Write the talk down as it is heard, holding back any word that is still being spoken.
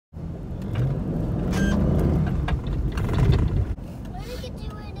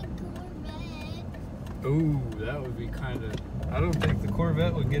Ooh, that would be kind of... I don't think the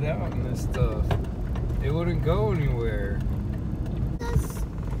Corvette would get out in this stuff. It wouldn't go anywhere.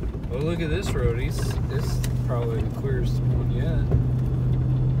 Well, look at this road. This is probably the clearest one yet.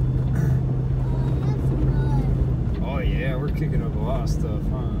 Oh yeah, we're kicking up a lot of stuff,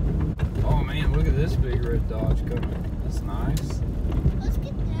 huh? Oh man, look at this big red Dodge coming. That's nice. Let's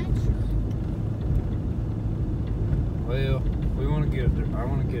get that truck. Well, we want to get I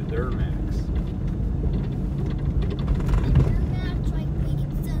want to get a Duramax. Duramax, like we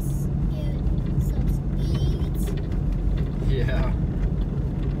can just get some speeds. Yeah.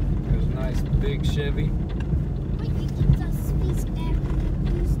 There's a nice big Chevy. Like we can just speeds after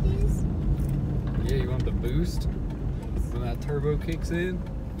the boost is. Yeah, you want the boost? When that turbo kicks in?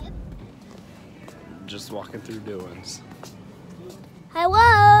 Yep. Just walking through Dillon's.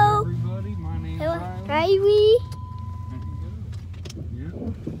 Hello. Everybody, my name's Hello. Riley. Riley.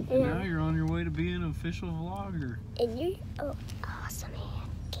 Yeah. Now you're on your way to being an official vlogger. And you're awesome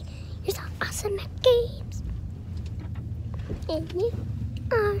at You're so awesome at games. And you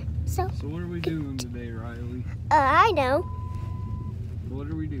are so. So what are we doing today, Riley? I know. What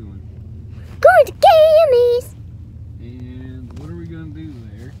are we doing? Going to Gammy's. And what are we gonna do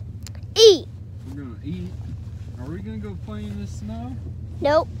there? Eat. We're gonna eat. Are we gonna go play in the snow?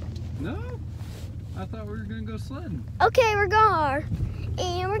 Nope. No? I thought we were gonna go sledding. Okay, we're going.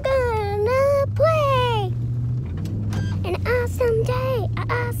 And we're gonna play. An awesome day.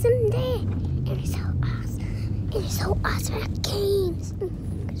 An awesome day. And you're so awesome. And you're so awesome at games.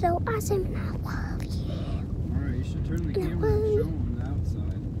 You're so awesome and I love you. Alright, you should turn the camera and show them the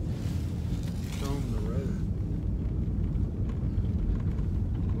outside. Show them the road.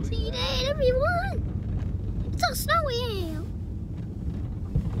 See you there, everyone. It's so snowy out.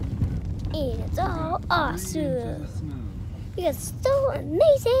 And it's all awesome. Because it's so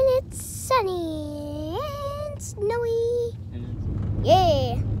amazing. It's sunny and snowy.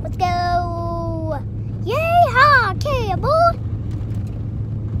 Yeah, let's go. Yeehaw, cowboy.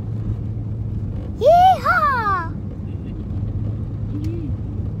 Yeehaw.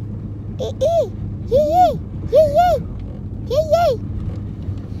 Yee yee yee yee yee.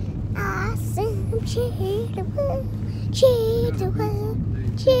 Awesome Chitterwood, Chitterwood,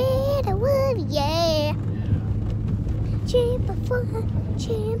 Chitterwood, yeah. Chip for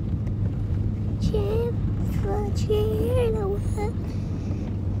chip for Chitterwood.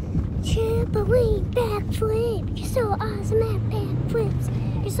 Chip away backflip. You're so awesome at backflips.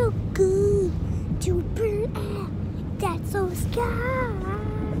 You're so good to burn out. That's so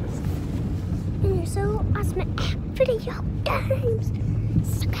skies. And you're so awesome at video games.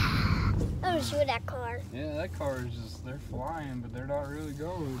 I'm gonna show that car. Yeah, that car is just, they're flying, but they're not really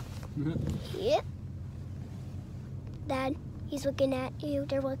going. Yep. Dad, he's looking at you.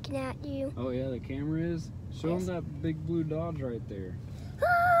 They're looking at you. Oh yeah, the camera is? Show them that big blue Dodge right there. Oh,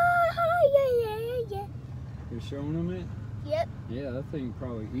 yeah. You're showing them it? Yep. Yeah, that thing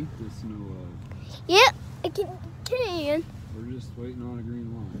probably eat the snow up. Yep, I can. We're just waiting on a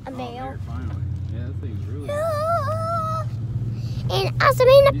green light. A mail. There, finally. Yeah, that thing's really And awesome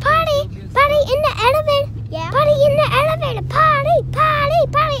in the party in the elevator. Yeah. Party in the elevator. Party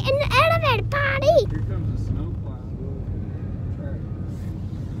in the elevator. Party. Here comes a snowplow.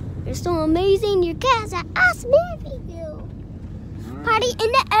 You're so amazing. Your guys are awesome everywhere. Right. Party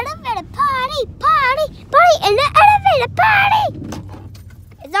in the elevator. Party in the elevator. Party.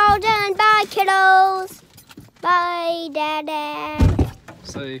 It's all done. Bye, kiddos. Bye, Dad.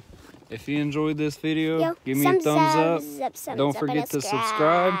 Say, if you enjoyed this video, Yo, give me a thumbs up. Don't up, forget to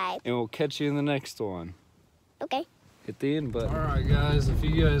subscribe, and we'll catch you in the next one. Okay. Hit the end button. Alright guys, if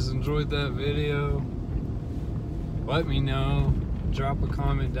you guys enjoyed that video, let me know. Drop a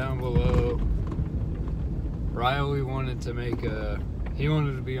comment down below. Riley wanted to he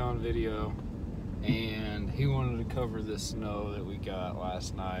wanted to be on video, and he wanted to cover the snow that we got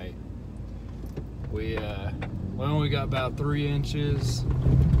last night. We only got about 3 inches.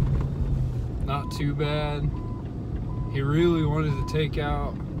 Not too bad. He really wanted to take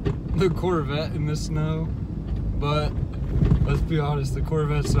out the Corvette in the snow, but let's be honest, the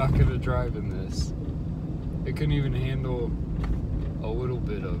Corvette's not going to drive in this. It couldn't even handle a little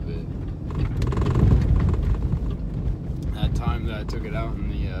bit of it. That time that I took it out in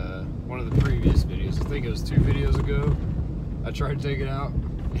the one of the previous videos, I think it was 2 videos ago, I tried to take it out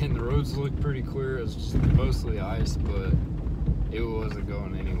and the roads looked pretty clear. It was just mostly ice, but it wasn't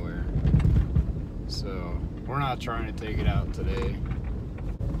going anywhere. So we're not trying to take it out today.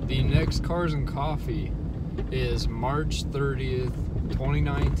 The next Cars and Coffee is March 30th,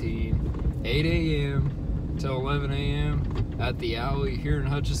 2019, 8 a.m. till 11 a.m. at the Alley here in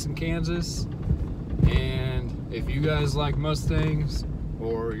Hutchison, Kansas. And if you guys like Mustangs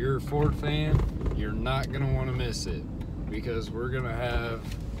or you're a Ford fan, you're not gonna want to miss it, because we're gonna have,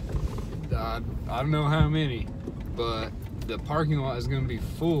 I don't know how many, but the parking lot is gonna be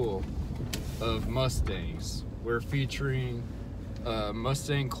full of Mustangs. We're featuring a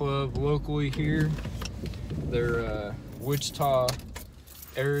Mustang Club locally here. They're Wichita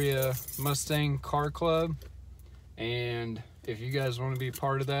area Mustang car club, and if you guys want to be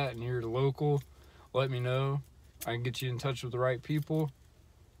part of that and you're local, let me know. I can get you in touch with the right people.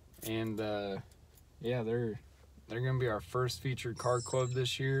 And yeah, they're gonna be our first featured car club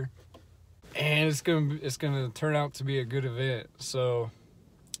this year, and it's gonna turn out to be a good event. So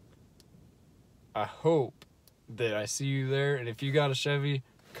I hope that I see you there, and if you got a Chevy,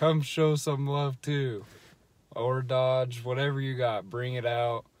 come show some love too, or Dodge, whatever you got, bring it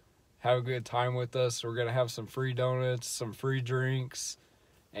out, have a good time with us. We're gonna have some free donuts, some free drinks,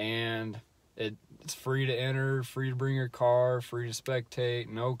 and it's free to enter, free to bring your car, free to spectate,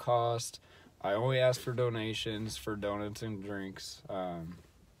 no cost. I only ask for donations for donuts and drinks.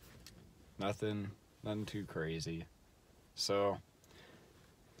 Nothing too crazy. So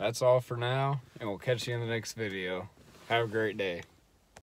that's all for now, and we'll catch you in the next video. Have a great day.